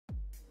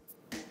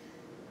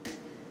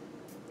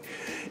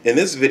In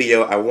this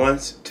video, I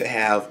want to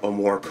have a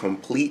more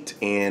complete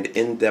and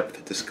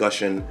in-depth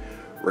discussion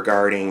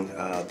regarding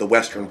the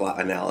Western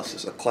blot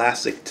analysis, a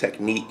classic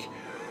technique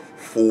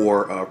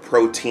for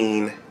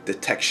protein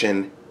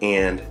detection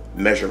and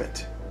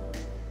measurement.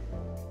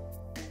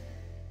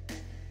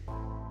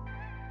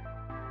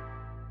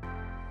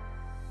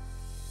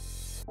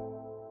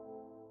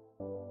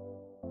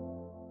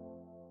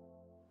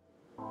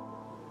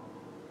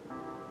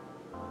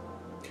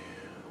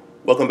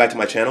 Welcome back to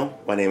my channel.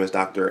 My name is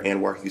Dr.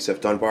 Anwar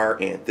Youssef Dunbar,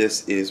 and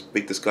this is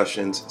Big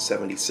Discussions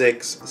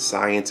 76,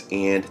 Science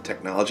and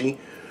Technology.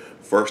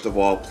 First of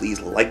all, please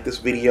like this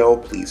video,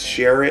 please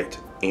share it,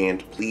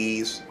 and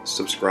please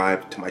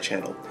subscribe to my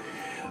channel.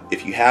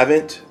 If you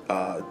haven't,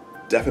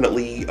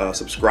 definitely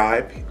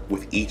subscribe.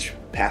 With each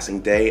passing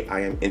day,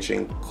 I am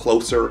inching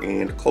closer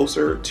and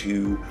closer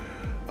to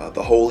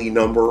the holy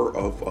number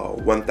of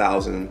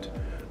 1,000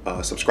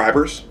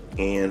 subscribers.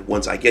 And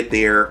once I get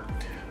there,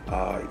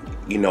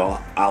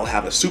 I'll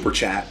have a super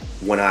chat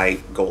when I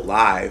go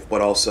live, but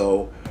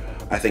also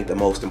I think the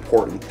most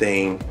important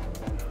thing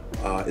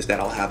is that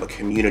I'll have a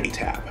community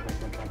tab,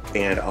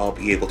 and I'll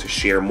be able to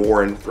share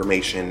more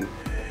information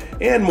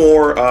and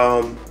more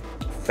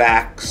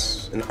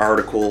facts and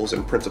articles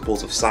and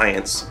principles of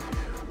science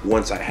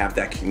once I have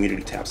that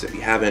community tab. So if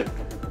you haven't,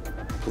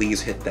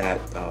 please hit that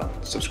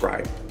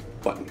subscribe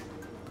button.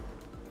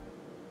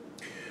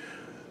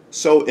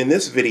 So in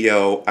this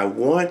video, I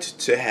want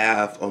to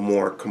have a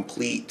more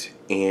complete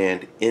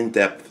and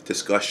in-depth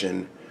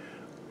discussion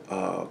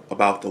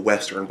about the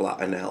Western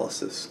blot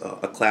analysis,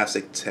 a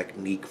classic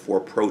technique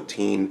for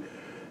protein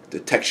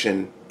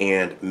detection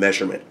and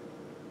measurement.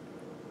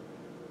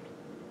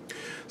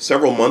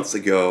 Several months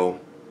ago,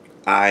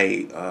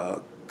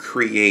 I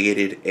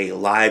created a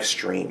live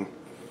stream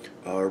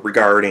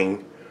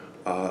regarding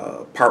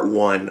part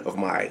one of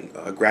my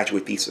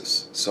graduate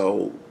thesis.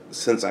 So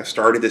since I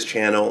started this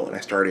channel and I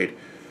started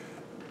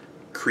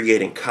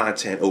creating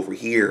content over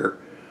here,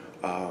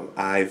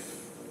 I've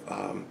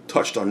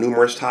touched on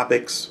numerous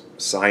topics,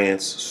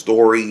 science,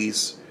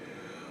 stories,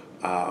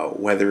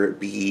 whether it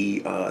be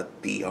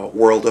the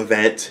world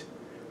event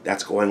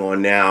that's going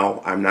on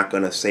now. I'm not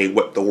going to say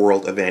what the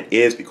world event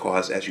is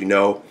because, as you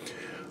know,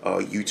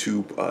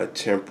 YouTube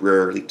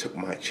temporarily took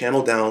my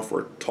channel down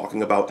for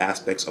talking about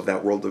aspects of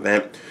that world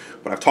event.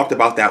 But I've talked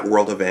about that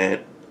world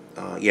event.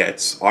 Yeah,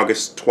 it's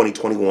August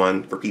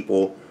 2021 for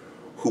people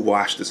who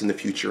watch this in the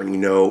future, and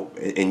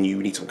and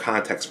you need some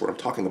context for what I'm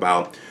talking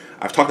about.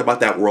 I've talked about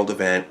that world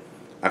event.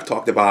 I've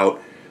talked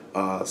about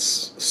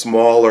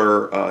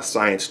smaller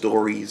science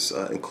stories,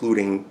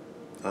 including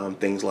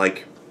things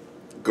like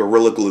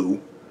Gorilla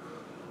Glue.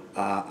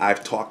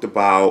 I've talked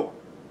about,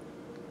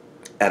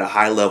 at a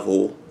high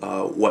level,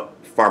 what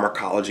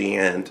pharmacology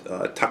and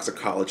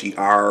toxicology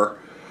are.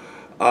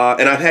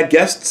 And I've had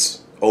guests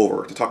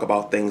over to talk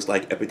about things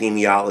like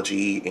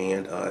epidemiology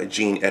and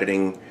gene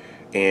editing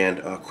and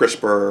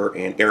CRISPR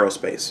and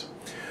aerospace.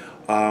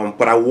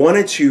 But I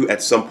wanted to,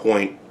 at some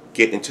point,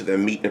 get into the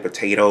meat and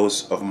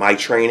potatoes of my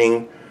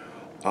training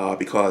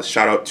because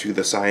shout out to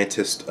the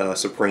scientist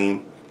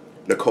supreme,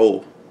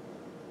 Nicole.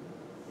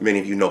 Many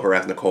of you know her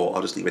as Nicole.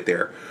 I'll just leave it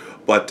there.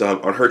 But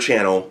on her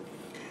channel,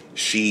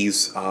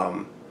 she's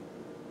done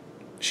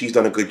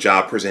a good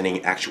job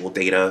presenting actual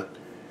data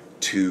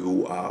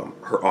to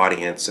her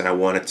audience, and I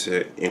wanted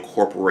to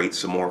incorporate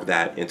some more of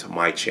that into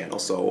my channel.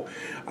 So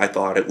I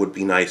thought it would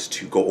be nice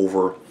to go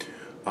over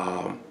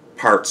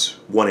parts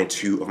 1 and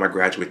 2 of my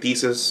graduate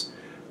thesis.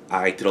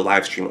 I did a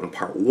live stream on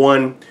part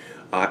 1,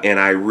 and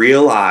I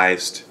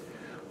realized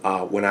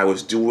when I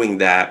was doing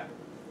that,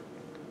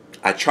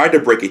 I tried to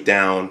break it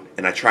down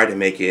and I tried to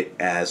make it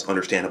as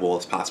understandable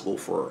as possible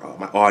for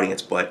my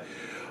audience, but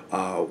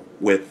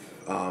with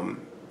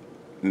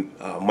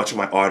much of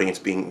my audience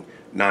being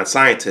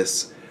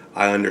non-scientists,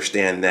 I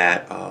understand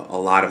that a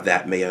lot of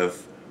that may have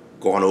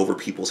gone over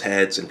people's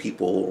heads, and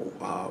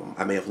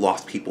I may have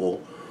lost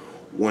people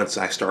once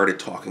I started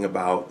talking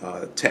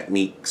about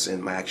techniques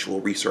in my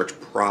actual research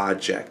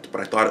project.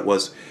 But I thought it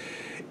was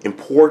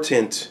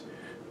important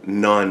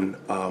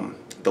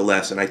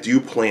nonetheless, and I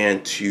do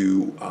plan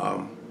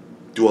to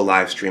do a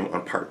live stream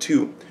on part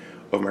 2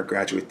 of my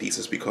graduate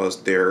thesis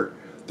because there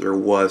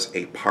was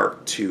a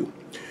part 2.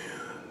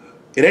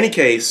 In any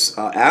case,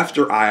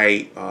 after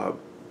I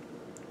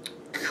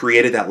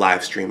created that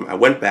live stream, I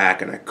went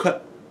back and I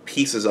cut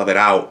pieces of it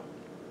out,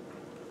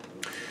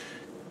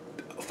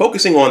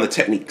 focusing on the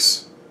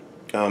techniques.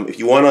 If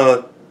you want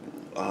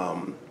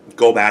to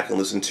go back and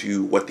listen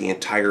to what the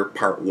entire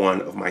part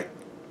 1 of my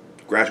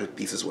graduate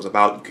thesis was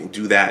about, you can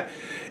do that.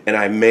 And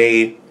I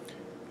may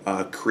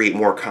create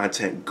more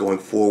content going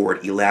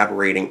forward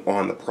elaborating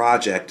on the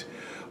project,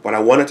 but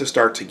I wanted to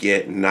start to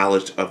get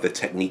knowledge of the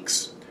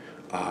techniques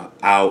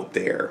out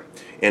there.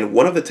 And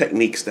one of the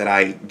techniques that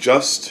I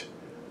just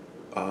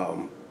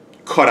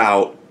cut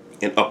out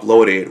and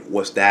uploaded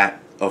was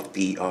that of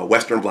the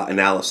Western blot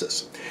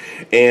analysis.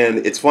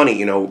 And it's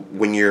funny,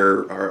 when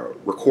you're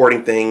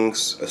recording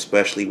things,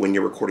 especially when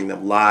you're recording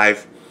them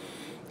live,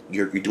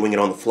 you're doing it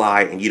on the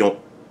fly and you don't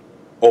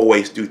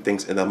always do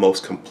things in the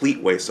most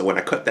complete way. So when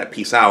I cut that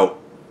piece out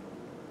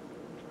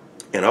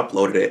and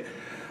uploaded it,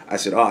 I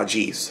said, oh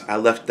geez, I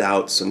left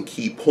out some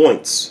key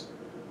points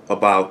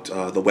about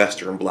the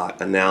Western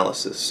blot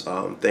analysis,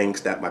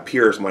 things that my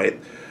peers might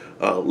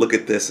look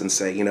at this and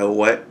say, you know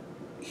what,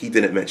 he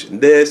didn't mention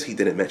this, he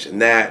didn't mention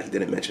that, he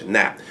didn't mention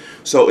that.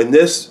 So in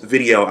this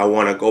video, I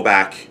want to go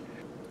back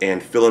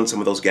and fill in some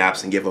of those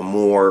gaps and give a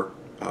more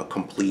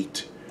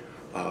complete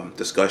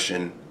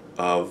discussion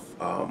of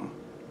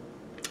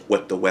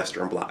what the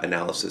Western blot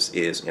analysis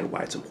is and why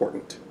it's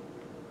important.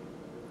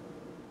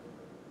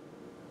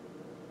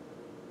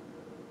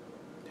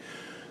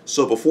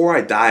 So before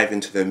I dive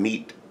into the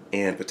meat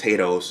and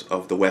potatoes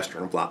of the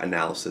Western blot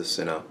analysis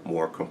in a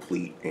more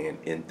complete and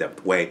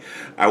in-depth way,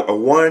 I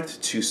wanted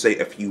to say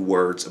a few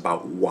words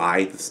about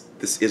why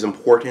this is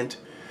important.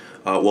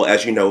 Well,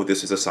 as you know,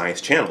 this is a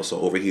science channel, so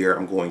over here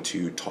I'm going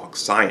to talk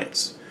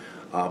science.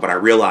 But I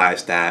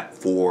realized that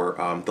for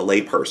the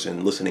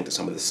layperson listening to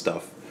some of this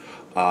stuff,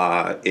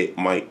 it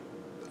might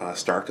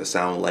start to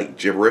sound like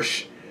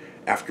gibberish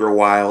after a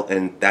while,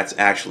 and that's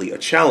actually a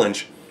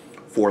challenge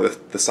for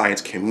the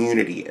science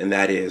community, and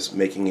that is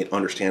making it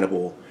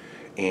understandable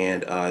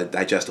and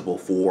digestible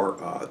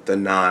for the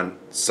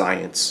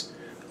non-science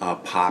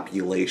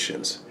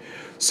populations.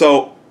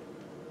 So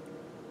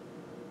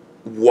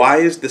why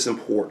is this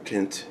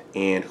important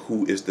and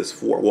who is this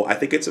for? Well, I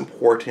think it's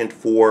important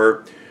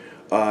for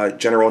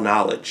general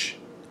knowledge.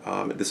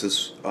 This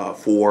is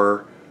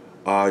for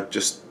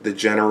just the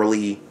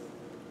generally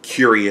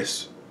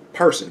curious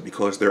person,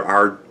 because there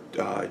are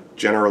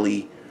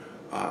generally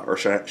or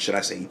should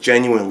I say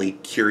genuinely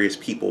curious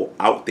people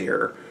out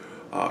there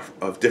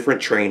of different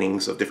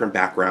trainings, of different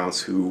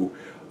backgrounds, who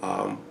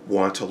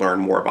want to learn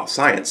more about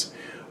science.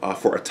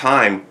 For a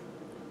time,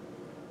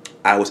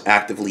 I was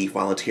actively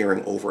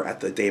volunteering over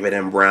at the David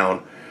M.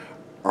 Brown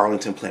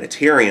Arlington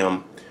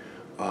Planetarium,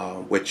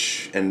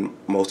 and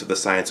most of the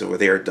science over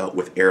there dealt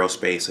with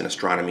aerospace and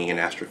astronomy and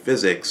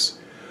astrophysics.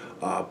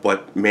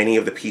 But many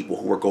of the people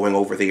who were going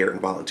over there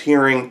and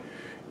volunteering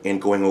and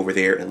going over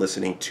there and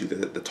listening to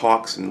the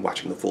talks and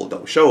watching the full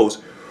dome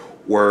shows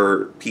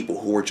were people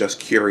who were just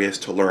curious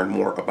to learn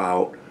more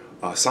about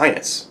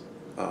science,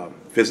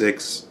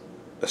 physics,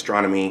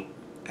 astronomy,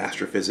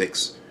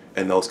 astrophysics,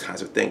 and those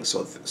kinds of things.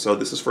 So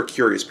this is for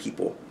curious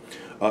people.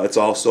 It's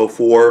also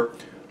for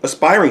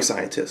aspiring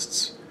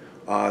scientists.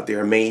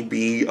 There may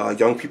be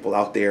young people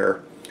out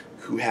there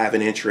who have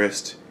an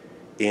interest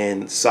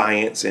in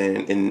science,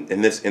 and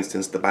in this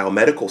instance the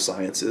biomedical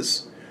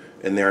sciences,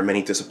 and there are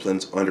many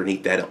disciplines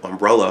underneath that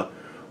umbrella,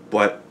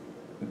 but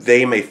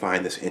they may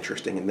find this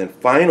interesting. And then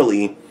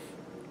finally,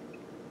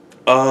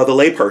 the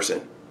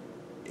layperson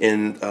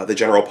in the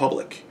general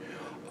public.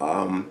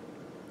 And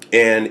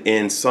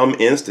in some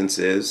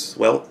instances,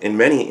 well, in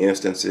many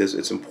instances,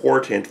 it's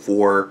important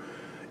for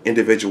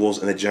individuals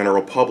in the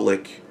general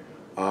public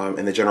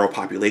and the general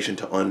population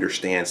to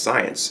understand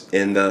science.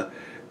 In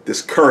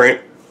this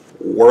current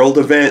world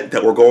event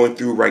that we're going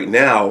through right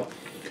now,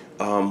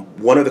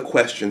 one of the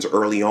questions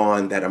early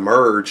on that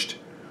emerged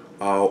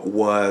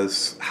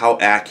was how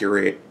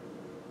accurate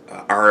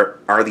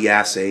are the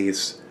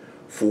assays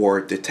for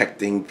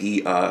detecting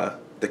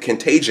the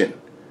contagion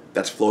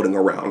that's floating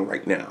around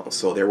right now.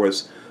 So there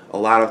was a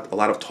lot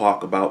of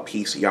talk about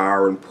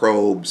PCR and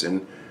probes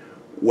and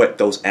what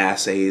those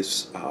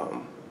assays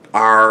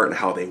are and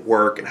how they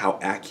work and how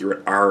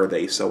accurate are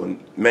they. So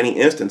in many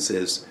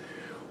instances,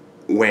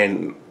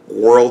 when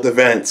world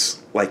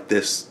events like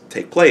this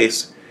take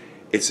place,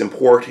 it's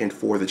important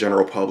for the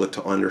general public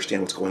to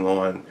understand what's going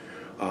on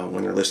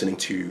when they're listening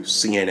to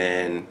CNN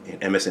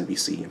and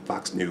MSNBC and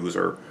Fox News,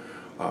 or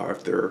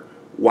if they're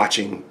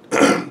watching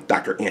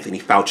Dr. Anthony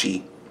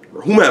Fauci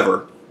or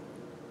whomever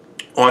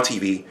on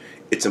TV.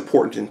 It's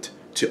important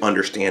to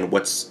understand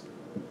what's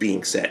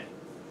being said.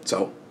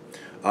 So,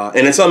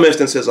 and in some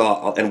instances,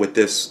 I'll end with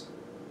this.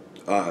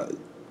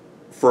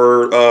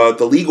 For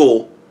the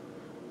legal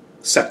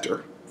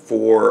sector,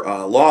 for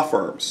law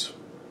firms,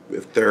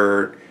 if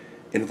they're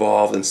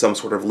involved in some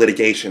sort of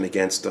litigation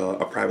against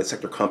a private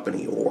sector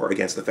company or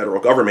against the federal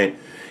government,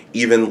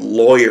 even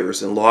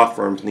lawyers and law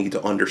firms need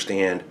to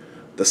understand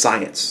the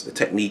science, the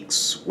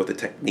techniques, what the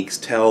techniques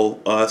tell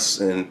us,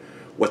 and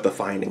what the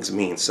findings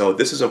mean. So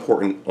this is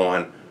important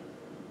on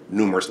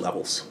numerous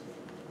levels.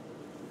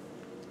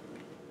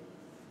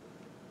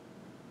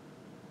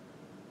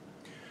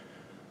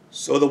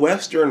 So the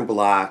Western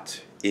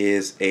blot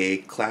is a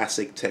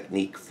classic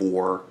technique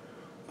for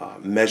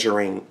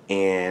measuring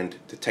and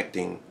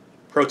detecting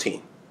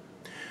protein.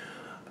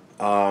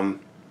 I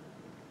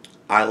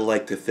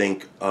like to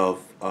think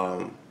of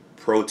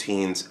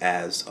proteins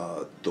as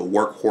the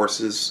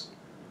workhorses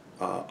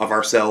of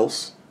our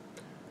cells.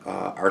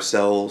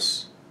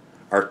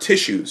 Our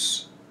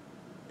tissues,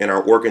 and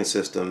our organ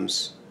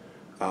systems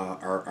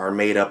are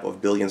made up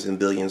of billions and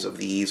billions of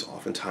these,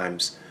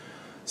 oftentimes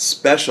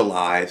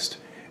specialized.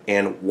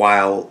 And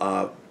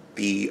while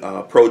the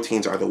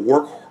proteins are the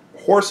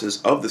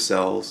workhorses of the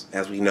cells,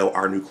 as we know,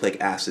 our nucleic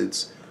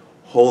acids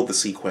hold the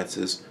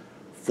sequences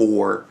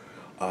for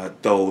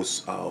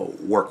those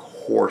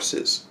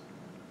workhorses.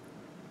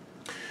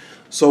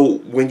 So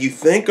when you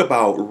think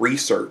about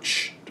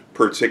research,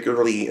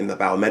 particularly in the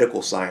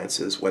biomedical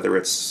sciences, whether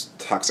it's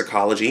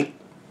toxicology,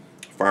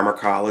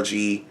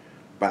 pharmacology,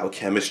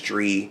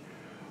 biochemistry,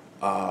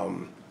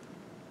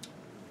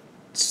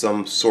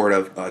 some sort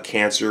of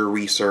cancer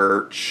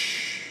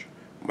research,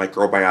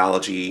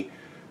 microbiology,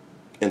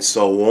 and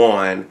so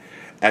on,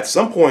 at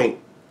some point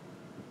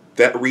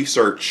that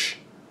research,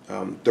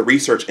 the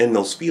research in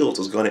those fields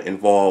is going to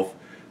involve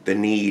the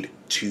need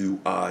to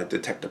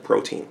detect a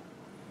protein.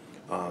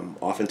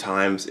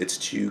 Oftentimes it's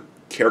to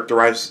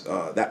characterize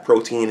that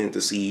protein and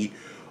to see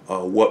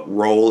what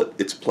role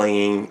it's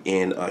playing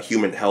in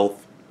human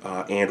health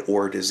and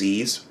or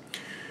disease.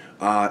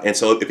 And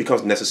so it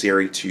becomes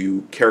necessary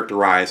to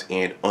characterize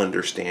and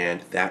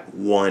understand that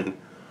one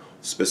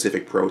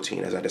specific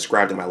protein. As I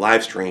described in my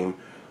live stream,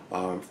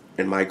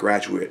 in my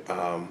graduate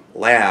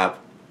lab,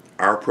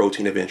 our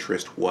protein of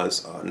interest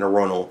was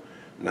neuronal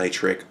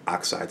nitric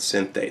oxide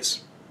synthase.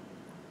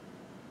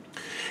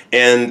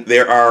 And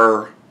there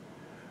are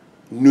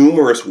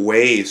numerous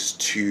ways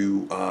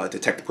to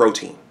detect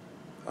protein.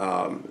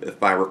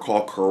 If I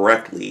recall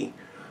correctly,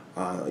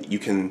 you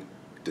can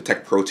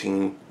detect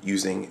protein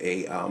using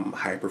a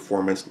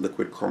high-performance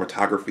liquid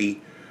chromatography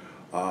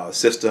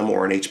system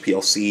or an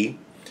HPLC.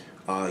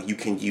 You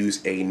can use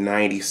a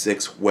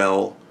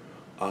 96-well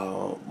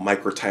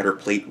microtiter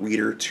plate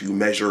reader to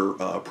measure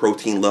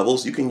protein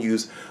levels. You can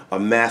use a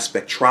mass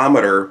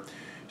spectrometer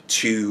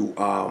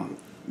to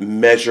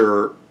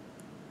measure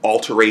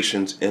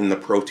alterations in the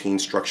protein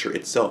structure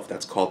itself.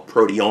 That's called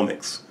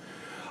proteomics.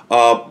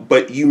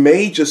 But you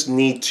may just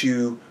need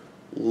to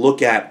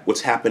look at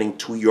what's happening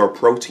to your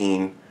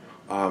protein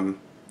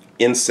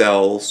in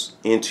cells,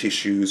 in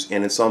tissues,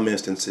 and in some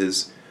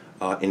instances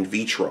in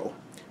vitro.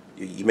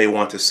 You may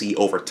want to see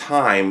over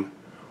time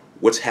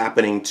what's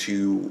happening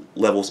to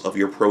levels of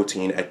your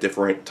protein at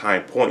different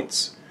time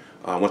points.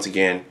 Once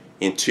again,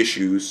 in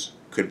tissues,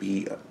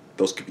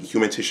 those could be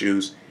human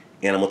tissues,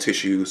 animal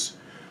tissues.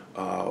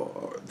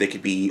 They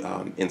could be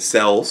in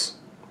cells,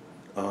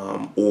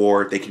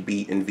 or they could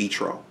be in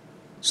vitro.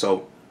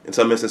 So in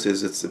some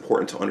instances, it's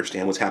important to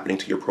understand what's happening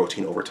to your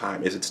protein over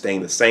time. Is it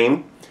staying the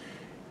same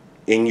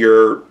in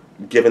your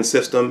given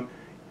system?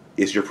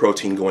 Is your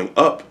protein going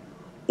up,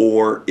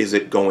 or is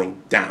it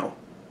going down?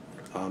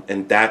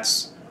 And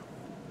that's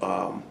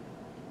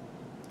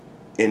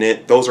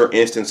those are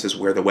instances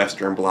where the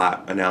Western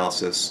blot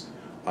analysis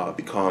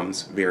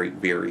becomes very,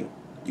 very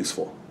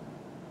useful.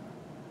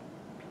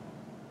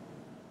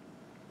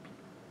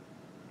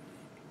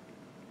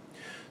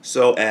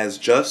 So as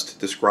just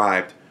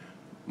described,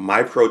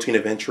 my protein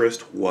of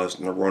interest was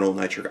neuronal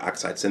nitric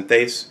oxide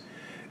synthase,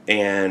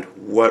 and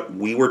what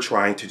we were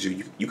trying to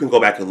do, you can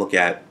go back and look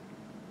at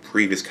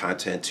previous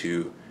content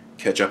to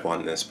catch up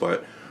on this,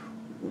 but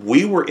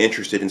we were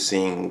interested in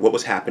seeing what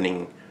was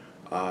happening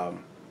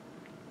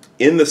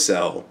in the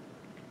cell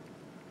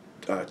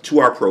to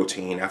our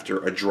protein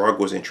after a drug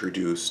was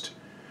introduced.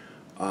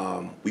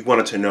 We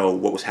wanted to know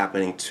what was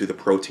happening to the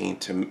protein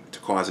to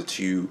cause it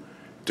to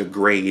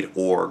degrade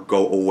or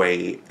go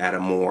away at a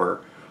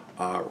more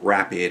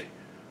rapid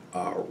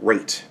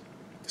rate.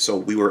 So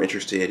we were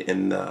interested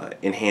in the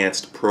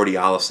enhanced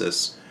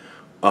proteolysis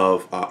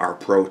of our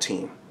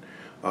protein.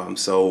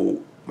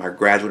 So my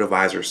graduate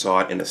advisor saw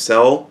it in a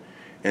cell,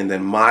 and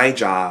then my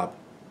job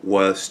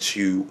was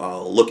to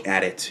look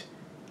at it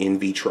in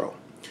vitro.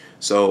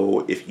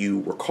 So if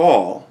you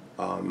recall,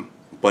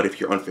 but if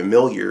you're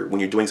unfamiliar, when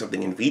you're doing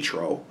something in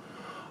vitro,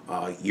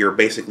 you're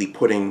basically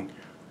putting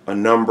a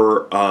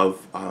number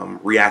of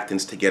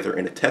reactants together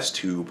in a test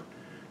tube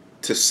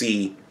to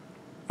see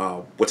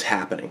what's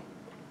happening.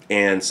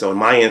 And so in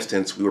my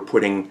instance, we were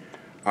putting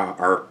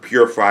our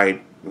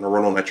purified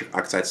neuronal nitric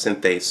oxide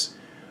synthase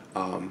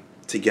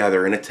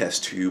together in a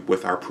test tube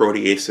with our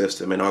protease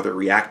system and other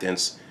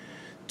reactants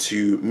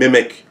to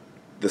mimic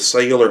the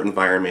cellular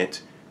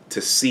environment to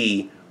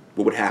see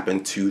what would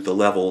happen to the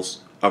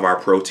levels of our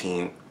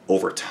protein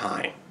over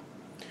time.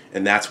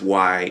 And that's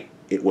why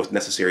it was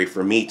necessary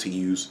for me to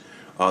use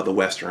the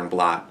Western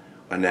blot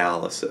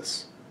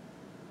analysis.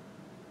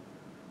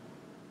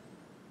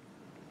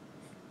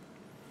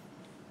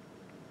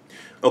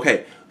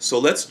 Okay, so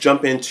let's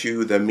jump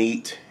into the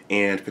meat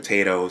and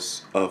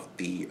potatoes of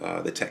the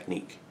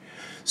technique.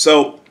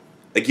 So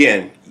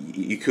again,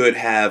 you could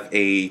have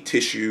a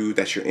tissue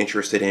that you're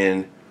interested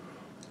in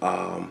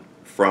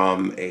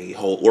from a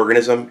whole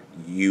organism.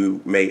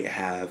 You may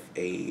have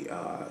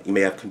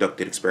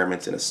conducted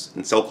experiments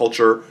in cell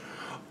culture,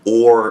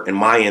 or in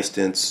my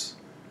instance,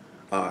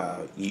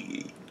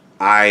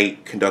 I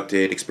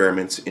conducted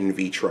experiments in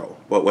vitro.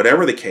 But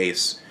whatever the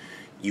case,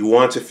 you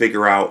want to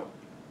figure out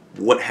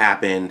what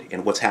happened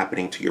and what's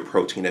happening to your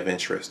protein of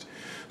interest.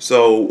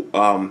 So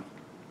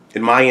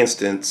in my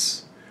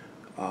instance,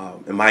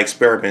 in my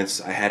experiments,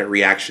 I had a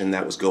reaction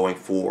that was going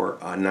for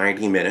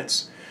 90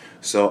 minutes.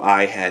 So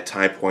I had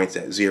time points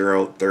at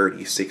 0,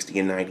 30, 60,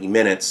 and 90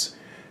 minutes.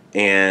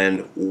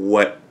 And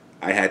what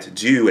I had to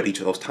do at each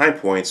of those time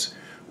points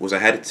was I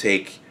had to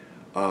take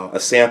a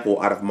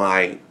sample out of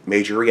my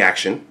major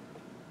reaction.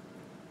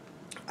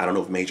 I don't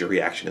know if major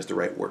reaction is the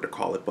right word to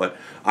call it, but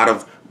out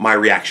of my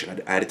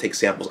reaction. I had to take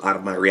samples out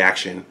of my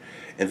reaction,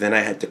 and then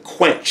I had to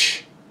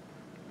quench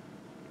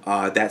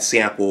that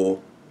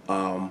sample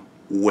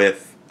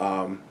with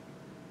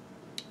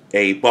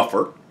a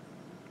buffer,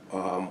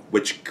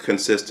 which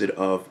consisted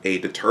of a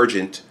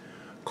detergent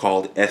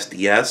called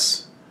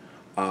SDS,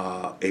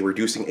 a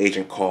reducing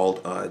agent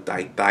called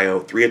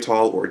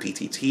dithiothiotol or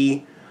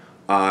DTT,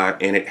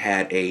 and it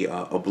had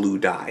a blue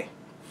dye.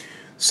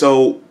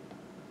 So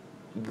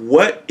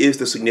what is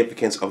the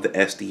significance of the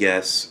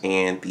SDS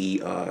and the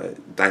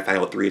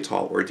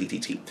dithiothiotol or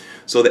DTT?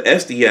 So the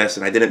SDS,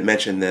 and I didn't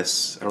mention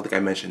this, I don't think I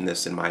mentioned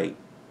this in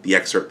the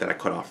excerpt that I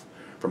cut off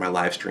from my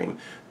live stream.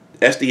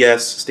 SDS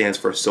stands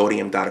for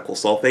sodium dodicyl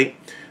sulfate.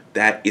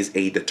 That is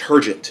a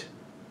detergent.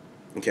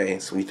 Okay,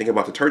 so when you think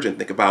about detergent,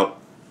 think about,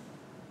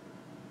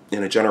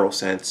 in a general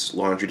sense,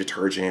 laundry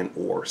detergent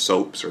or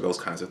soaps or those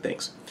kinds of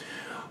things.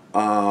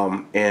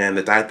 And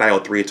the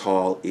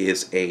dithiothiotol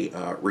is a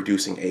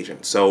reducing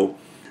agent. So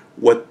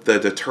what the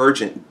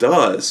detergent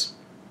does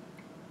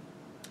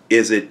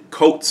is it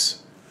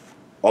coats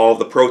all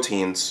the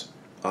proteins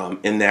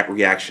in that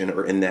reaction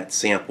or in that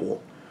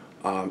sample,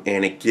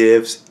 and it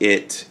gives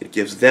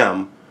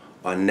them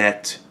a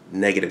net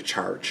negative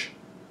charge.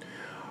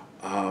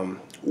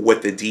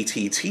 What the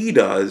DTT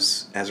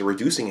does as a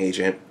reducing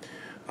agent,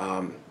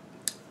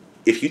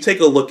 if you take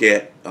a look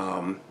at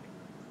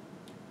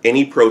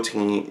any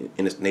protein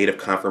in its native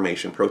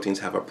conformation, proteins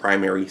have a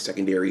primary,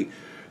 secondary,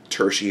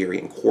 tertiary,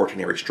 and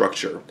quaternary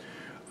structure.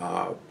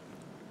 Neuronal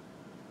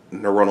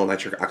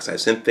nitric oxide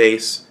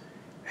synthase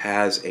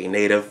has a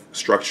native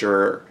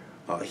structure.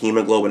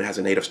 Hemoglobin has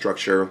a native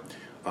structure,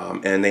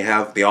 and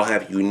they all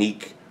have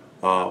unique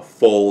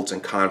folds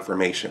and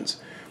conformations.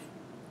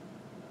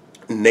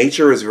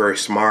 Nature is very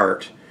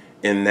smart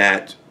in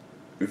that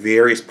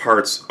various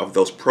parts of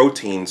those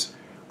proteins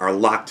are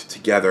locked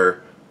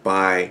together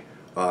by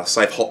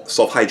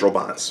sulfhydryl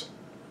bonds.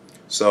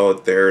 So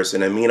there's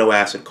an amino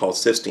acid called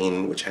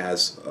cysteine which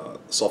has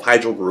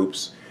sulfhydryl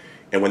groups,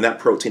 and when that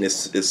protein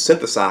is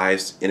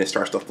synthesized and it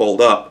starts to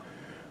fold up,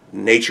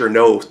 nature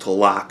knows to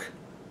lock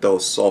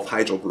those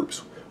sulfhydryl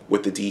groups.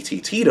 What the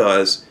DTT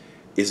does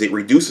is it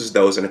reduces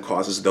those and it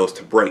causes those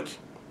to break.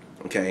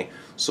 Okay,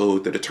 so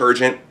the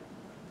detergent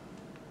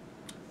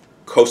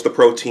coats the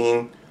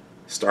protein,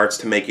 starts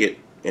to make it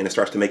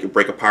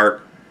break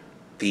apart.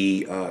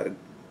 The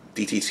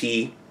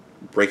DTT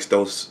breaks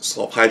those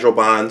sulfhydryl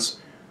bonds,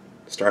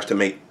 starts to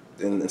make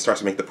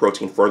the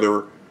protein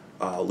further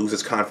lose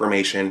its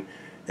conformation,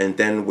 and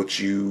then what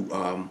you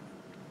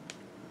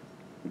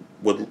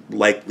would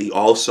likely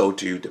also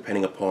do,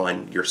 depending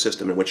upon your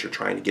system and what you're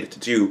trying to get it to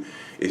do,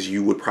 is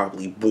you would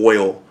probably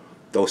boil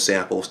those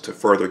samples to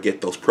further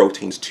get those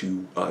proteins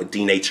to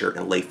denature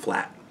and lay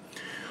flat,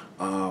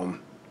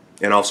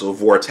 and also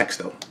vortex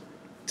them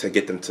to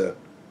get them to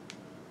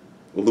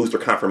lose their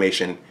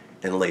conformation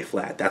and lay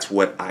flat. That's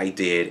what I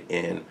did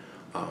in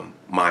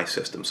my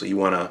system. So you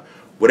want to,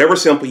 whatever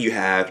sample you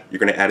have, you're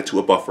going to add it to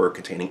a buffer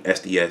containing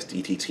SDS,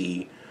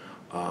 DTT,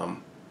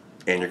 and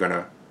you're going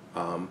to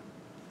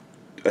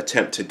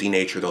attempt to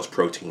denature those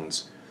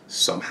proteins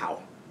somehow.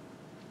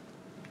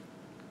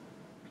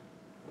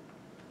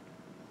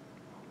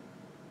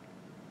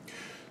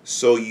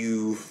 So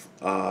you've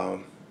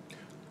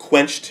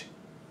quenched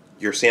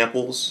your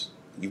samples,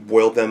 you've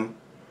boiled them,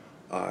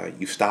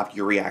 you've stopped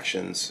your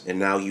reactions, and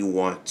now you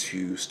want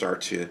to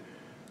start to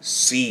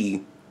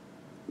see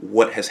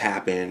what has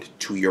happened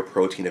to your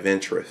protein of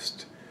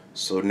interest.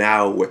 So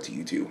now what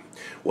do?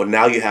 Well,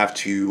 now you have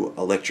to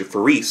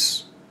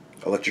electrophoresis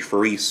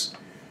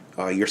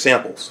your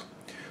samples.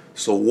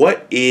 So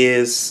what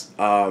is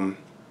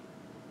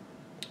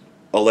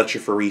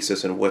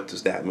electrophoresis, and what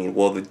does that mean?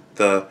 Well,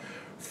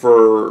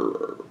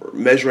 for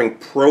measuring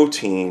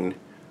protein,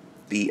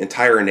 the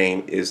entire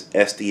name is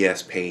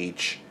SDS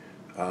page.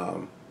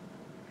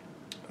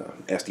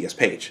 SDS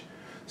page.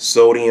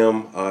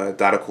 Sodium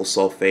dodicyl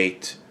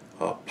sulfate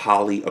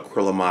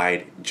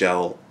polyacrylamide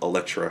gel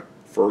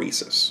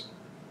electrophoresis.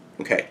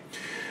 Okay,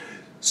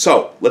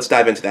 so let's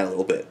dive into that a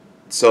little bit.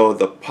 So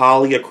the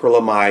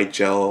polyacrylamide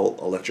gel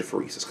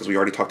electrophoresis, because we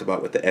already talked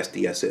about what the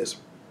SDS is.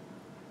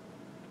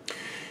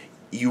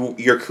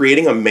 You're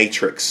creating a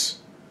matrix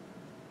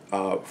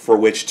for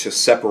which to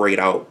separate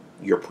out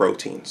your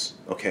proteins,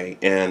 okay?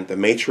 And the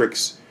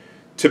matrix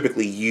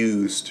typically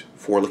used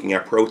for looking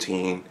at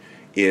protein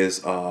is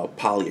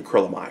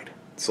polyacrylamide.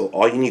 So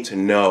all you need to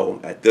know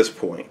at this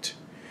point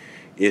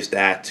is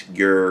that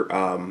you're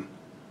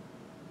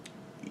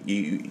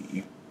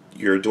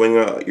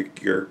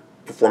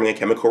performing a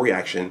chemical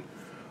reaction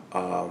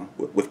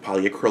with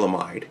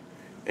polyacrylamide,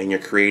 and you're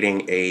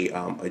creating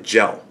a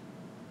gel.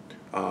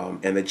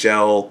 And the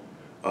gel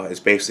is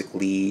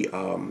basically,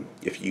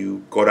 if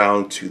you go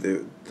down to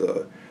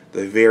the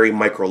very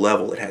micro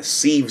level, it has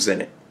sieves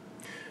in it.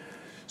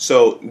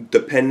 So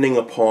depending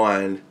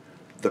upon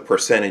the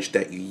percentage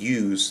that you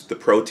use, the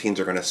proteins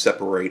are going to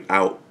separate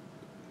out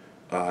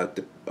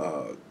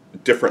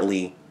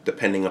differently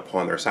depending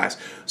upon their size.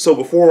 So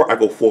before I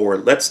go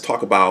forward, let's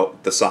talk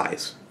about the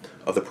size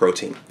of the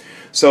protein.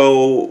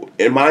 So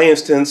in my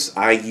instance,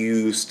 I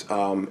used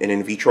an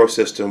in vitro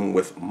system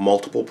with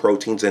multiple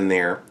proteins in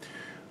there.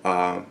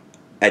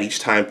 At each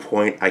time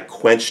point, I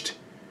quenched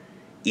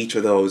each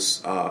of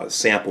those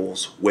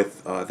samples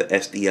with the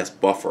SDS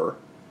buffer,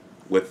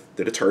 with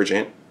the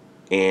detergent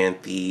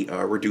and the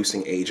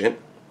reducing agent.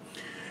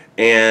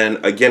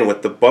 And again,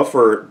 what the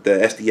buffer, the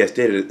SDS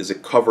did is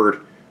it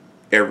covered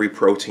every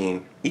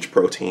protein, each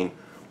protein,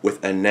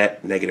 with a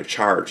net negative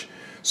charge.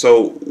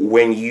 So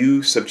when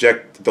you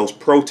subject those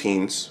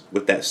proteins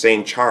with that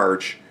same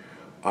charge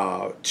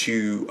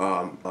to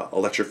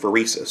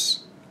electrophoresis,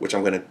 which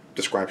I'm going to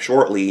describe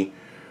shortly,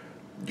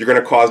 you're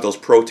going to cause those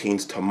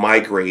proteins to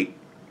migrate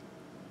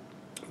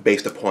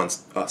based upon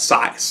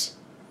size.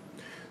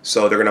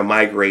 So they're going to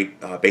migrate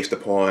based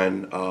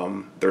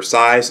upon their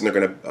size, and they're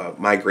going to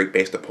migrate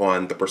based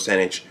upon the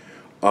percentage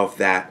of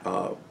that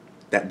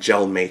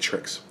gel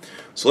matrix.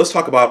 So let's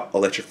talk about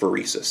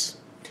electrophoresis.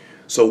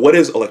 So what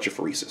is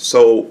electrophoresis?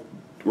 So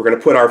we're going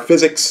to put our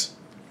physics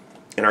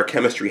and our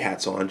chemistry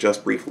hats on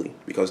just briefly,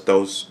 because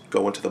those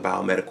go into the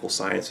biomedical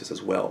sciences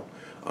as well,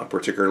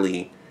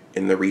 particularly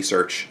in the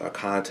research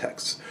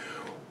context.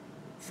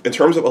 In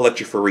terms of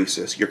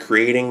electrophoresis, you're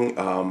creating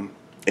an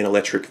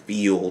electric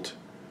field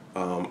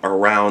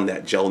around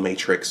that gel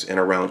matrix and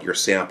around your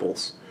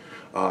samples,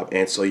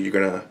 and so you're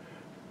going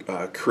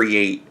to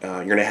create.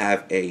 You're going to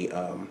have a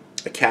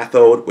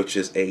cathode, which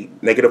is a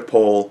negative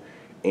pole,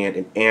 and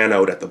an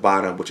anode at the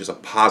bottom, which is a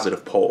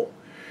positive pole.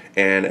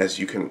 And as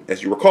you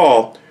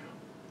recall,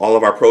 all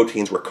of our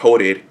proteins were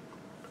coated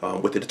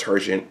with the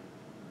detergent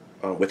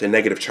with a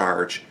negative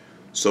charge.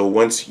 So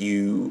once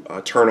you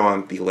turn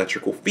on the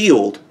electrical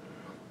field,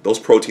 those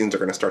proteins are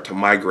going to start to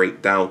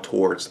migrate down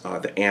towards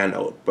the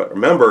anode. But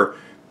remember,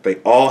 they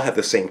all have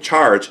the same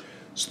charge,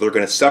 so they're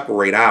going to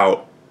separate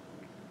out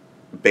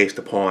based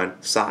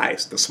upon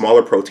size. The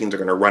smaller proteins are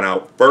going to run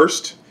out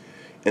first,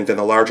 and then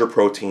the larger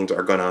proteins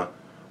are going to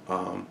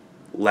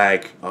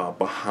lag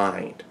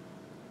behind.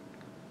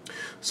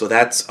 So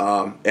that's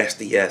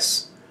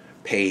SDS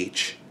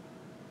page.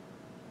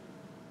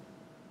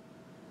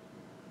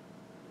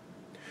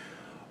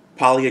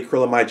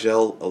 Polyacrylamide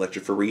gel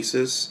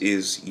electrophoresis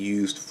is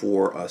used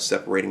for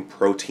separating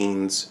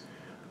proteins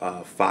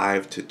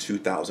 5 to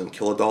 2,000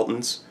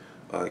 kilodaltons.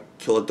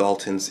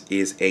 Kilodaltons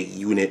is a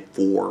unit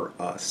for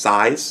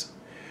size,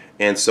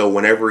 and so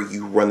whenever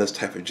you run this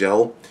type of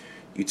gel,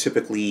 you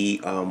typically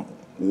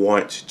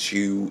want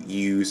to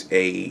use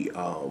a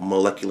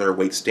molecular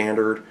weight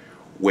standard,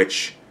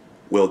 which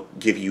will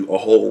give you a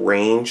whole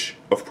range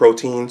of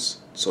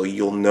proteins, so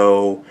you'll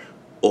know,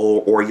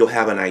 or you'll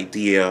have an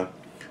idea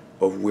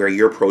of where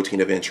your protein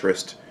of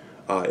interest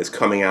is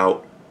coming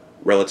out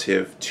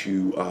relative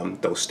to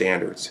those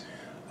standards.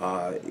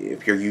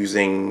 If you're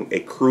using a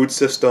crude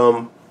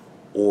system,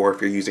 or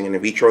if you're using an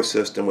in vitro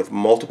system with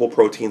multiple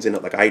proteins in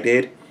it like I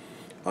did,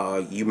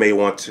 you may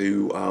want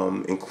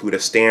to include a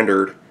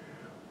standard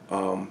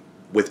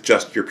with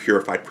just your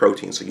purified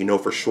protein, so you know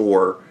for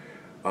sure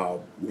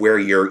where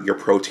your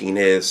protein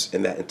is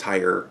in that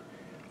entire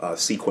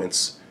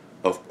sequence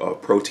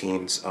of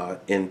proteins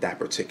in that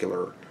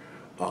particular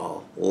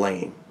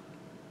lane.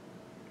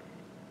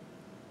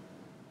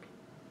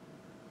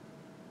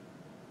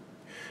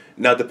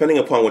 Now, depending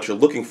upon what you're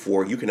looking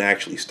for, you can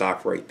actually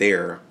stop right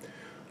there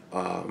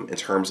in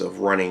terms of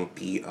running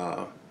the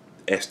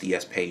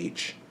SDS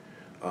page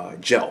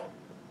gel,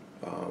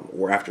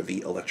 or after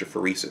the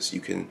electrophoresis.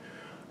 You can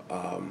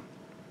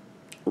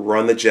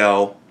run the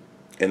gel,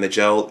 and the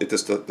gel,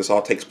 this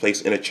all takes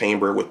place in a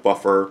chamber with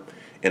buffer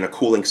and a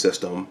cooling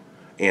system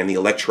and the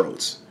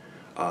electrodes.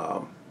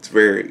 It's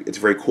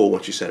very cool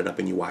once you set it up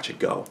and you watch it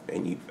go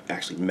and you've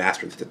actually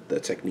mastered the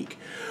technique.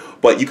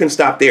 But you can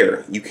stop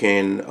there. You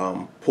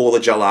can pull the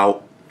gel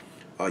out.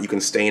 You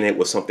can stain it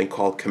with something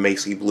called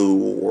Kamasi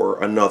blue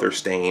or another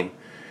stain,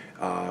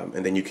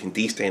 and then you can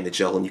destain the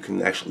gel and you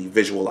can actually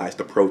visualize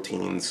the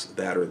proteins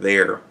that are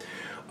there.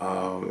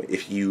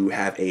 If you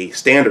have a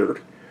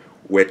standard,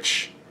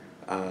 which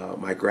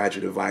my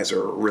graduate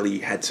advisor really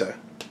had to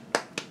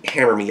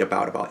hammer me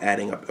about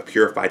adding a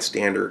purified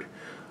standard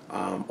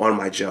on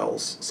my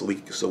gels, so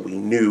we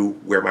knew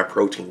where my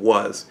protein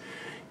was.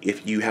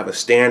 If you have a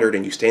standard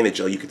and you stain the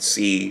gel, you could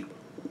see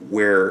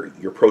where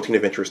your protein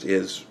of interest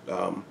is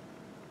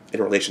in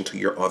relation to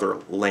your other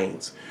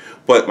lanes.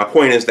 But my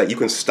point is that you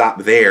can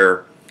stop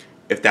there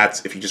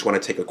if you just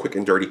want to take a quick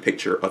and dirty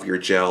picture of your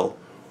gel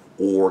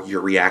or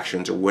your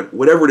reactions or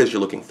whatever it is you're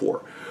looking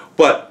for.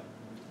 But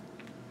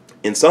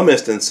in some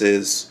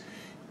instances,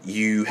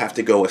 you have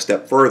to go a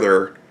step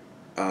further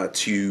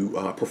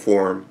to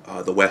perform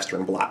the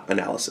Western blot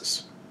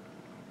analysis.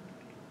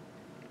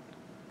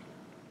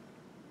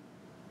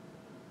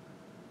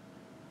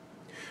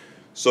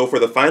 So for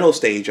the final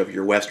stage of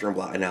your Western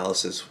blot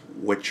analysis,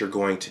 what you're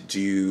going to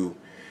do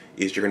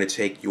is you're going to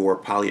take your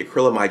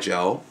polyacrylamide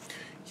gel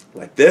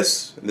like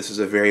this, and this is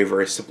a very,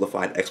 very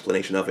simplified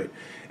explanation of it,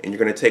 and you're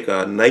going to take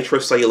a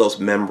nitrocellulose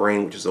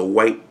membrane, which is a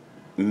white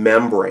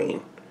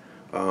membrane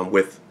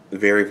with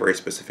very, very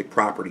specific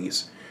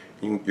properties.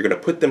 You're going to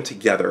put them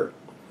together,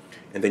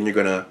 and then you're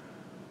going to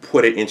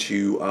put it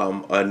into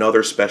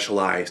another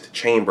specialized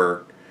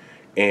chamber,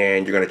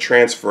 and you're going to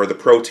transfer the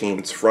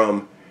proteins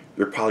from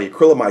your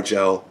polyacrylamide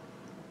gel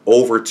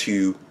over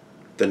to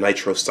the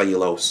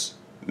nitrocellulose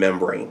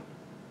membrane.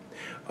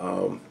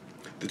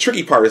 The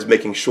tricky part is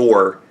making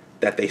sure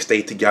that they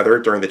stay together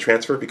during the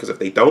transfer, because if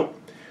they don't,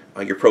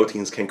 your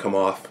proteins can come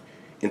off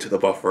into the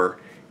buffer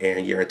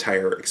and your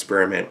entire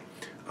experiment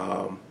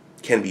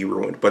can be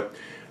ruined. But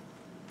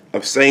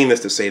I'm saying this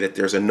to say that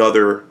there's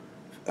another,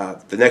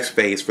 the next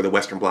phase for the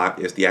Western blot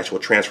is the actual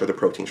transfer of the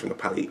proteins from the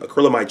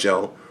polyacrylamide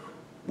gel,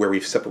 where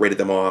we've separated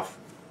them off,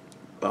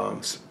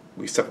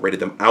 we separated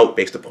them out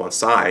based upon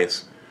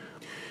size.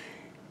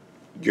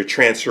 You're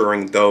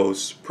transferring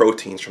those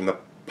proteins from the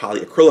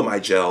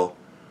polyacrylamide gel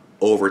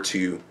over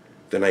to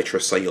the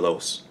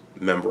nitrocellulose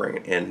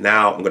membrane. And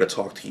now I'm going to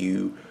talk to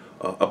you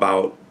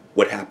about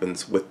what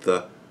happens with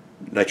the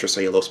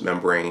nitrocellulose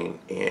membrane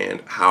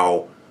and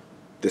how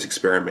this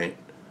experiment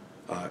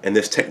and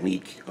this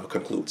technique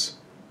concludes.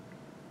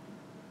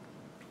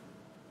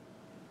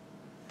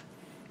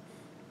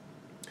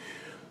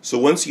 So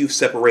once you've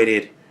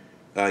separated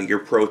your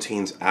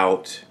proteins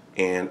out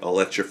and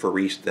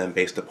electrophoresed them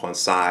based upon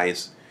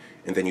size,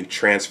 and then you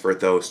transfer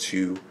those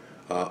to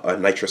a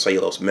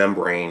nitrocellulose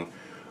membrane,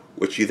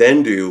 what you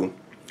then do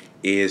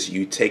is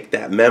you take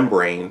that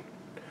membrane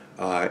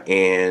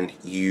and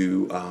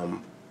you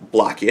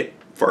block it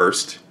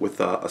first with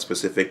a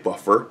specific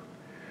buffer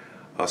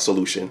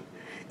solution,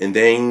 and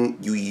then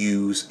you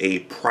use a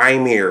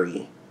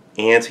primary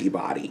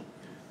antibody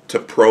to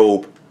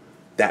probe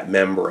that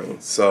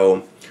membrane.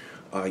 So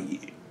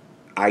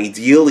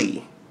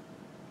ideally,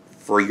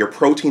 for your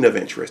protein of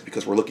interest,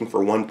 because we're looking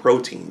for one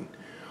protein,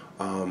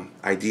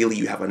 ideally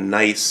you have a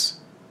nice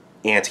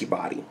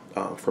antibody.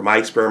 For my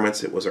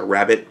experiments, it was a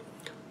rabbit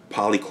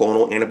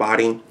polyclonal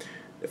antibody.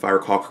 If I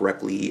recall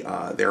correctly,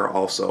 there are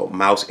also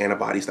mouse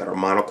antibodies that are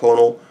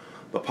monoclonal.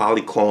 The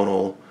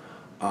polyclonal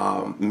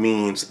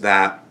means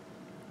that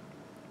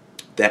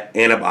that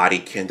antibody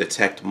can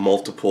detect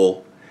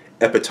multiple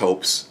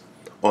epitopes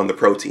on the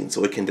protein.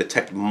 So it can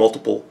detect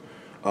multiple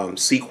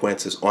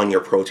sequences on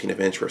your protein of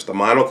interest. The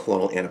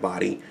monoclonal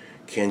antibody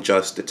can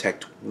just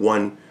detect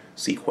one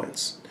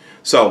sequence.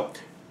 So,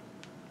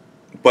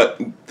 but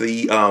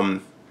the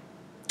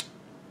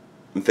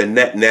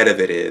net of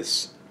it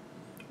is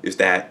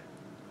that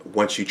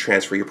once you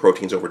transfer your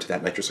proteins over to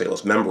that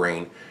nitrocellulose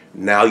membrane,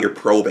 now you're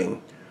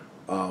probing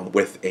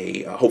with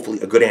a hopefully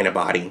a good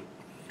antibody,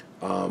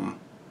 and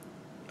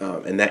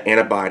that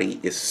antibody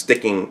is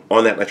sticking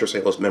on that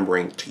nitrocellulose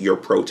membrane to your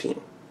protein.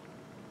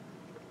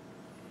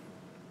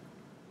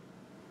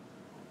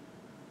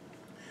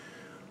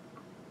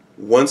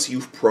 Once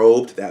you've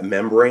probed that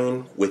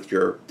membrane with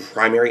your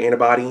primary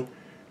antibody,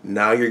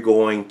 now you're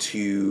going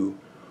to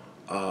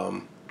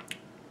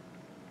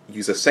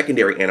use a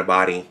secondary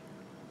antibody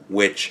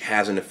which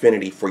has an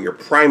affinity for your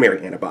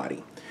primary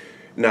antibody.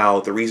 Now,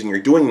 the reason you're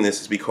doing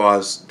this is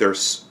because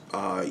there's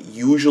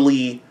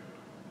usually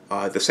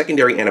the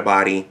secondary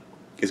antibody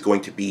is going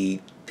to be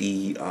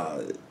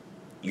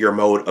your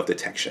mode of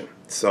detection.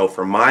 So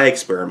for my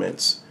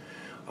experiments,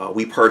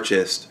 we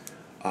purchased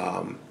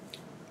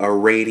a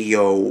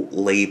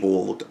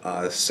radio-labeled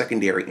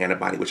secondary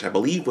antibody, which I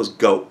believe was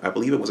goat. I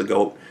believe it was a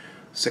goat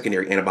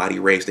secondary antibody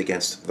raised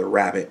against the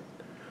rabbit.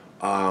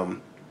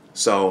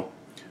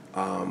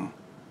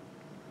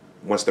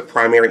 Once the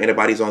primary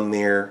antibody is on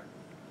there,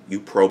 you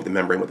probe the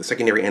membrane with the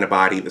secondary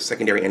antibody. The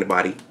secondary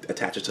antibody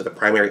attaches to the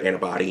primary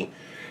antibody,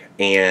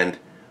 and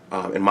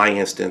in my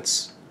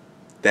instance,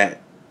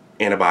 that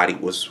antibody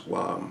was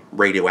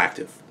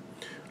radioactive.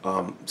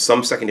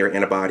 Some secondary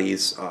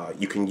antibodies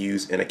you can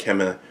use in a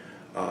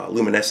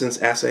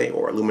chemiluminescence assay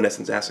or a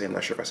luminescence assay. I'm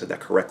not sure if I said that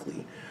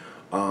correctly.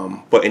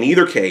 But in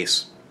either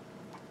case,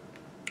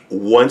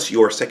 once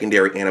your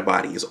secondary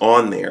antibody is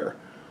on there,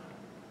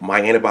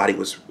 my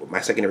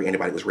secondary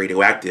antibody was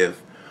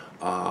radioactive.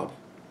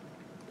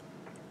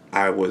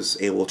 I was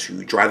able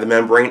to dry the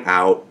membrane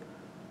out,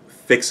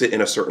 fix it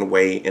in a certain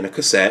way in a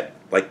cassette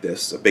like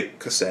this, a big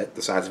cassette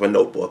the size of a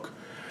notebook,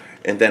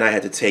 and then I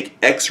had to take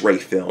X-ray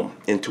film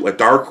into a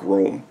dark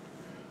room,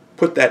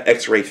 put that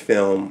X-ray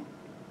film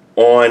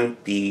on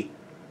the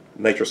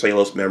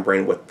nitrocellulose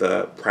membrane with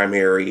the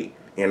primary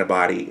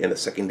antibody and the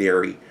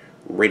secondary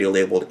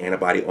radio-labeled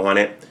antibody on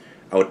it.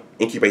 I would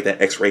incubate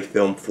that X-ray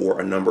film for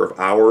a number of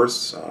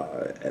hours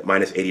at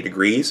minus 80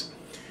 degrees,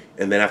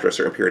 and then after a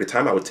certain period of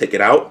time I would take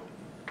it out,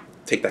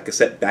 take that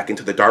cassette back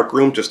into the dark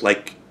room, just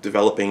like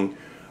developing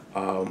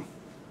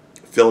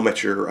film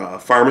at your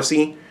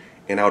pharmacy,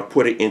 and I would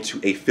put it into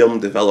a film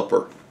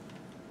developer.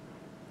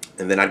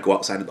 And then I'd go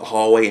outside of the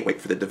hallway and wait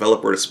for the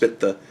developer to spit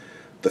the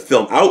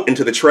film out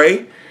into the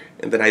tray,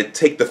 and then I'd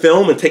take the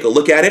film and take a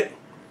look at it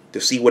to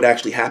see what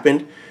actually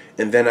happened,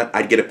 and then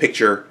I'd get a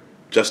picture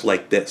just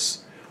like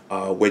this,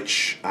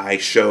 which I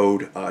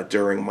showed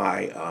during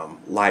my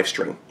live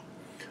stream.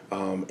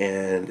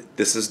 And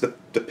this is the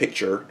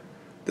picture.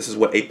 This is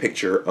what a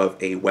picture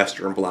of a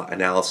Western blot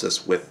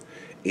analysis with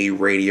a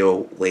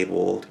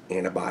radio-labeled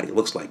antibody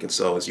looks like. And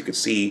so as you can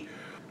see,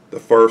 the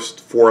first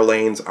 4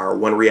 lanes are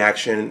one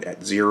reaction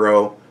at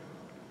 0,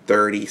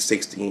 30,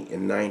 60,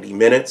 and 90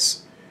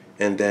 minutes.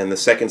 And then the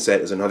second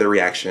set is another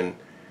reaction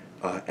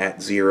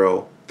at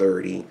 0,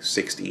 30,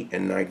 60,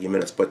 and 90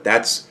 minutes. But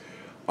that's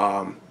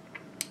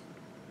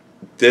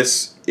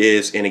this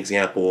is an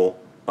example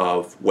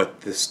of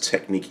what this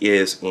technique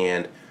is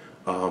and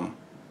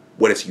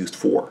what it's used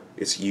for.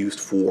 It's used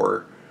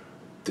for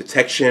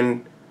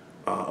detection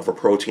of a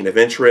protein of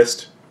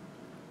interest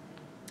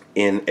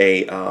in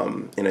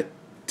a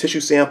tissue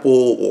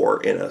sample,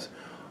 or in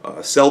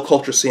a cell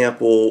culture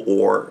sample,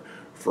 or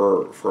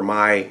for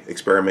my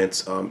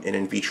experiments an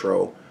in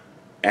vitro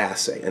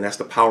assay. And that's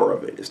the power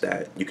of it, is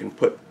that you can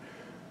put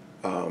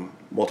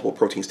multiple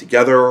proteins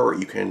together, or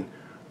you can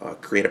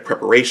create a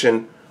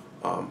preparation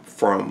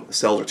from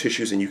cells or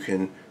tissues, and you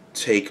can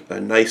take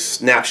a nice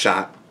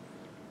snapshot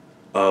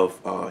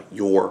of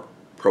your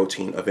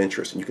protein of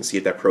interest, and you can see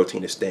if that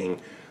protein is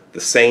staying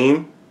the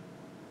same.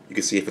 You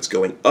can see if it's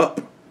going up,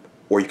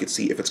 or you can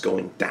see if it's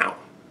going down.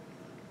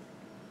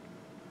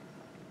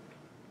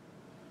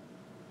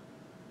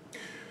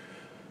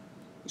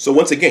 So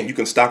once again, you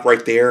can stop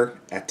right there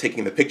at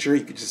taking the picture.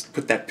 You can just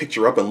put that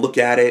picture up and look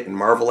at it and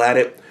marvel at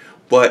it.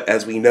 But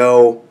as we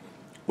know,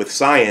 with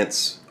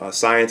science,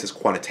 science is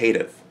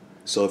quantitative.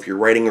 So if you're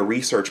writing a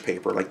research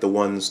paper like the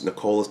ones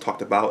Nicole has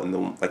talked about,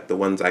 and like the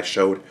ones I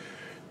showed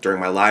during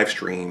my live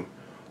stream,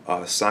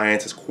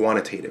 science is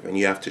quantitative, and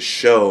you have to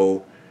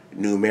show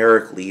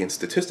numerically and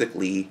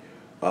statistically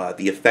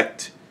the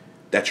effect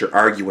that you're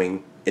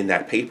arguing in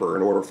that paper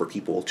in order for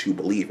people to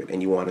believe it.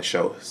 And you want to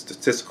show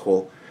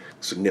statistical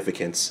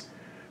significance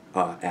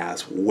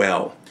as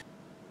well.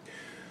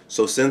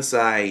 So since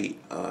I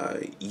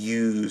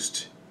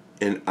used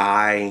an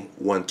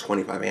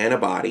I-125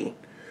 antibody,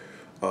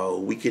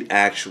 we could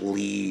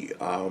actually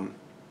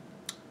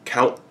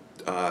count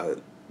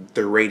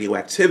the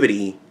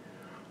radioactivity,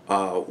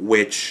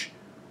 which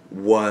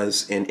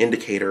was an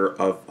indicator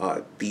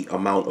of the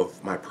amount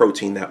of my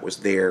protein that was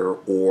there,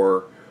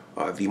 or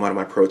the amount of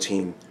my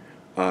protein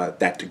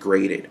that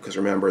degraded. Because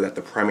remember that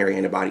the primary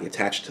antibody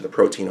attached to the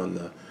protein on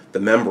the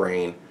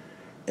membrane,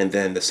 and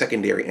then the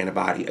secondary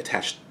antibody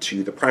attached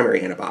to the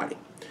primary antibody.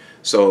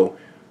 So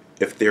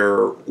if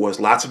there was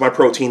lots of my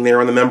protein there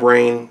on the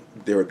membrane,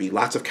 there would be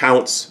lots of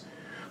counts.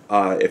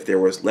 If there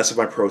was less of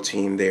my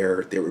protein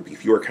there, there would be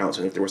fewer counts.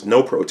 And if there was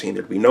no protein,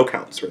 there'd be no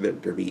counts, or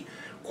there'd be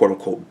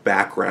quote-unquote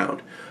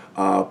background.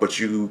 But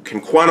you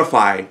can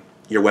quantify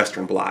your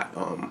Western blot.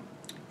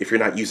 If you're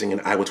not using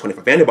an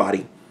I-125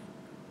 antibody,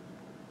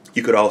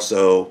 you could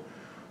also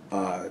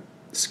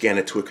scan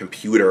it to a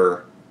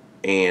computer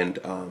and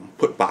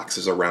put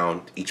boxes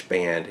around each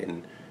band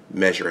and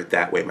measure it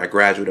that way. My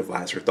graduate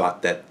advisor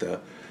thought that the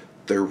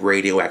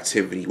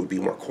radioactivity would be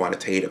more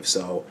quantitative.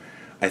 So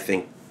I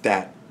think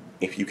that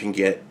if you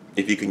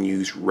can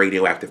use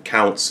radioactive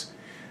counts,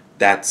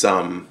 that's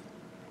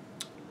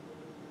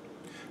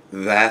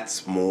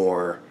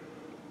more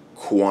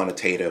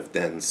quantitative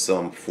than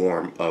some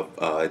form of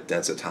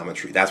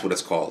densitometry. That's what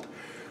it's called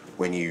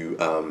when you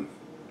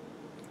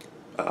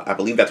I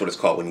believe that's what it's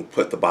called when you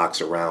put the box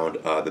around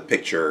the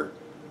picture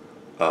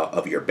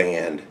of your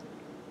band,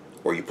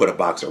 or you put a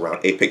box around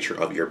a picture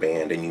of your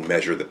band, and you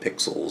measure the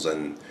pixels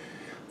and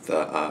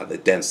the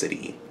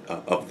density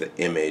of the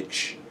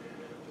image.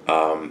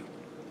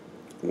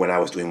 When I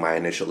was doing my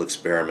initial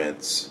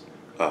experiments,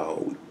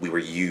 we were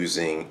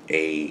using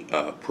a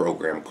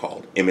program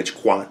called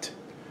ImageQuant.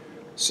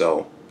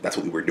 So that's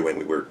what we were doing.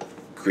 We were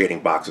creating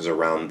boxes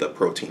around the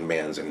protein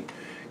bands and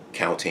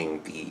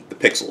counting the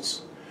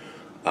pixels.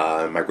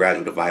 My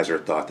graduate advisor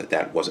thought that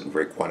that wasn't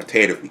very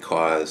quantitative,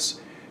 because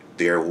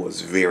there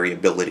was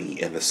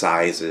variability in the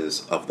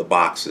sizes of the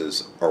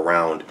boxes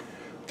around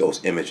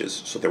those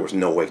images. So there was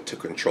no way to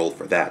control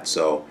for that.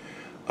 So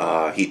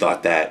he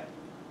thought that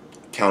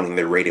counting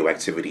the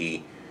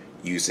radioactivity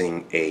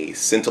using a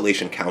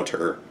scintillation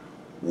counter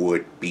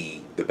would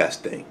be the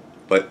best thing.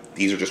 But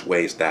these are just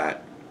ways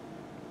that,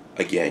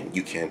 again,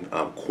 you can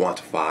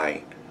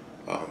quantify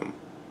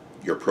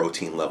your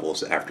protein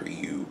levels after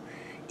you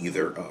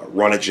either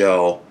run a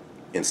gel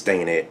and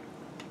stain it,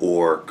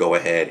 or go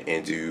ahead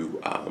and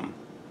do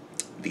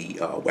the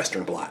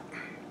Western blot.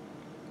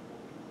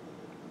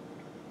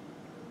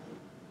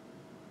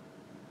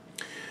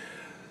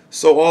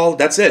 So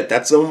that's it.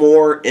 That's a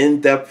more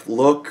in-depth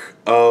look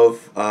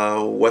of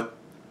what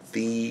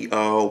the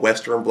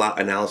Western blot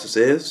analysis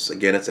is.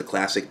 Again, it's a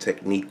classic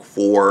technique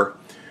for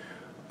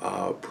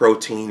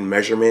protein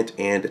measurement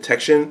and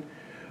detection.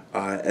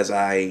 As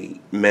I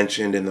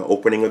mentioned in the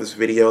opening of this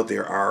video,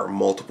 there are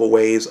multiple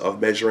ways of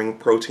measuring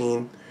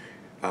protein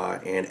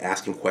and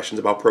asking questions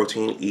about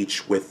protein,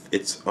 each with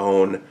its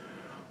own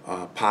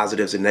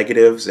positives and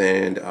negatives,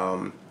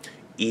 and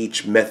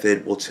each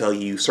method will tell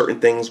you certain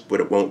things,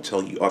 but it won't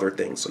tell you other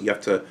things. So you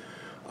have to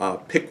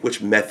pick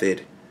which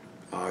method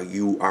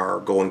you are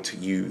going to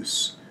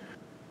use.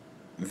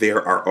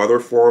 There are other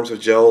forms of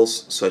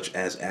gels, such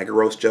as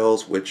agarose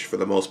gels, which for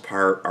the most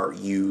part are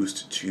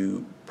used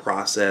to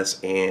process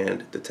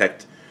and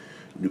detect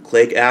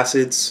nucleic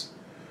acids.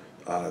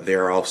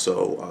 There are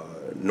also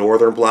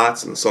northern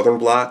blots and southern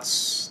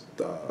blots.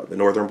 The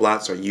northern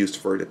blots are used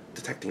for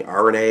detecting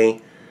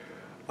RNA,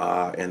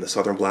 and the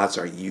southern blots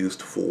are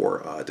used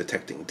for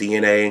detecting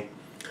DNA.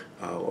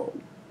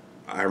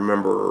 I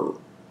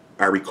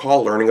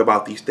recall learning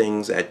about these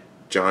things at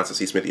Johnson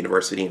C. Smith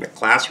University in a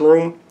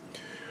classroom,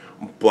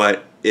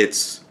 but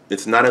it's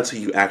not until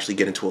you actually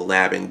get into a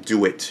lab and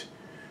do it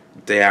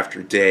day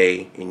after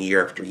day and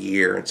year after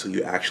year until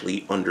you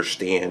actually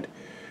understand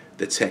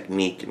the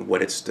technique and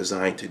what it's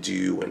designed to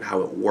do and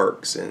how it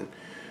works, and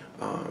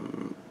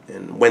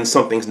when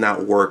something's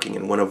not working,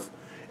 and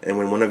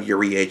when one of your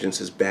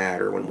reagents is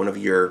bad, or when one of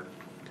your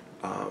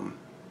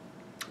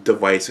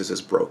devices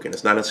is broken.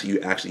 It's not until you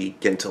actually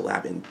get into the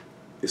lab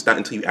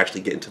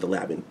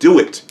and do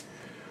it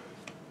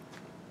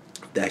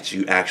that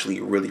you actually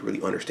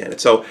really understand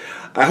it. So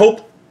I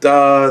hope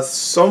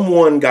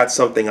someone got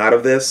something out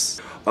of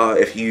this.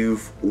 If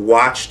you've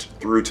watched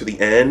through to the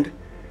end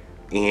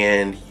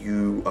and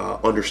you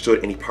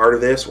understood any part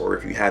of this, or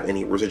if you have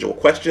any residual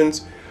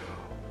questions,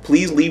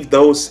 please leave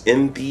those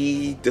in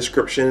the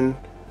description,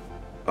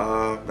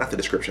 not the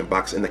description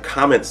box, in the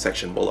comments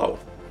section below.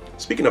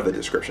 Speaking of the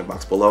description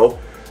box below,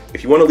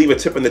 if you want to leave a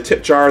tip in the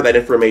tip jar, that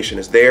information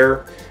is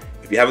there.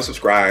 If you haven't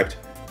subscribed,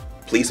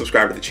 please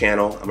subscribe to the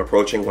channel. I'm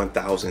approaching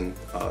 1,000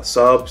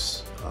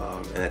 subs,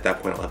 and at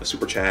that point I'll have a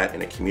super chat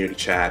and a community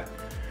chat.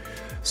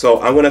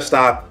 So I'm going to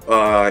stop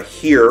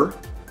here.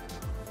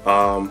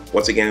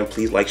 Once again,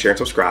 please like, share, and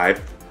subscribe.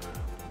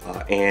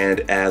 And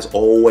as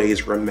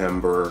always,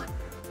 remember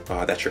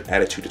that your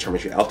attitude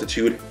determines your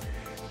altitude.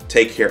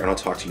 Take care, and I'll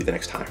talk to you the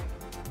next time.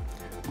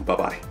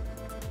 Bye-bye.